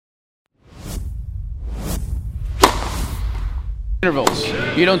Intervals.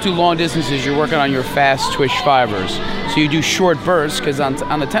 You don't do long distances, you're working on your fast twitch fibers. So you do short bursts, because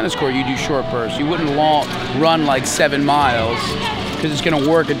on the tennis court you do short bursts. You wouldn't run like 7 miles, because it's going to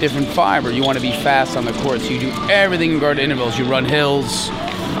work a different fiber. You want to be fast on the court, so you do everything in regard to intervals. You run hills,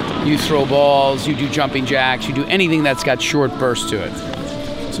 you throw balls, you do jumping jacks, you do anything that's got short bursts to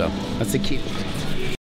it. So that's the key.